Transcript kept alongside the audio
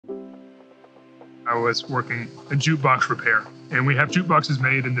I was working a jukebox repair, and we have jukeboxes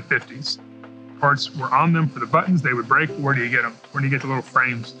made in the 50s. Parts were on them for the buttons, they would break. Where do you get them? Where do you get the little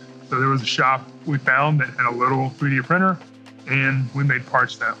frames? So there was a shop we found that had a little 3D printer, and we made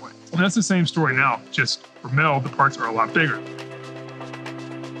parts that way. And that's the same story now, just for MELD, the parts are a lot bigger.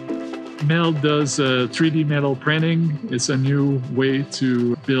 MELD does 3D metal printing. It's a new way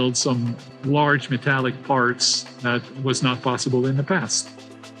to build some large metallic parts that was not possible in the past.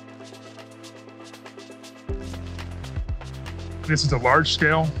 This is a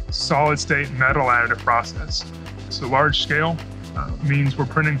large-scale, solid-state metal additive process. So large-scale means we're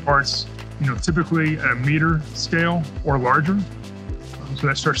printing parts, typically at a meter scale or larger. So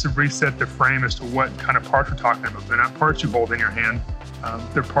that starts to reset the frame as to what kind of parts we're talking about. They're not parts you hold in your hand.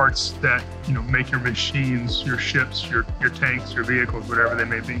 They're parts that make your machines, your ships, your tanks, your vehicles, whatever they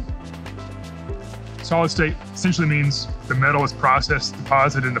may be. Solid-state essentially means the metal is processed,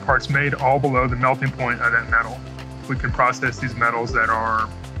 deposited, and the parts made all below the melting point of that metal. We can process these metals that are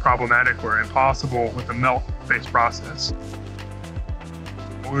problematic or impossible with a melt-based process.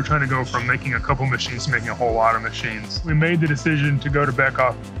 We were trying to go from making a couple machines to making a whole lot of machines. We made the decision to go to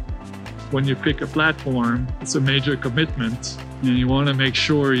Beckhoff. When you pick a platform, it's a major commitment, and you want to make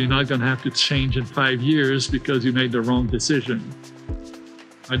sure you're not going to have to change in 5 years because you made the wrong decision.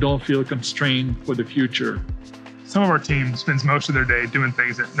 I don't feel constrained for the future. Some of our team spends most of their day doing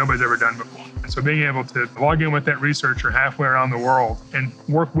things that nobody's ever done before. And so being able to log in with that researcher halfway around the world and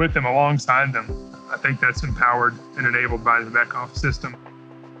work with them alongside them, I think that's empowered and enabled by the Beckhoff system.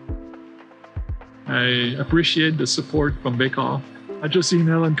 I appreciate the support from Beckhoff. I just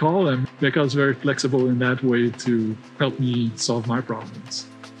email and call them. Beckhoff's very flexible in that way to help me solve my problems.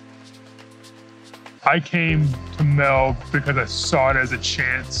 I came to MELD because I saw it as a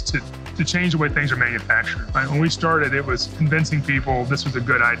chance to change the way things are manufactured. When we started, it was convincing people this was a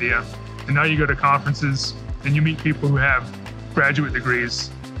good idea. And now you go to conferences and you meet people who have graduate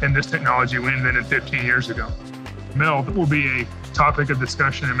degrees in this technology we invented 15 years ago. MELD will be a topic of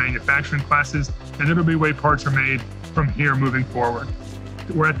discussion in manufacturing classes, and it'll be the way parts are made from here moving forward.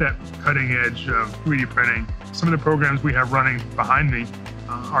 We're at that cutting edge of 3D printing. Some of the programs we have running behind me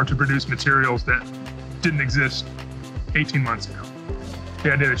are to produce materials that didn't exist 18 months ago.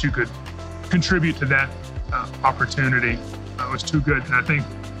 The idea that you could contribute to that opportunity was too good. And I think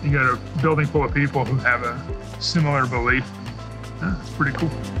you got a building full of people who have a similar belief. It's pretty cool.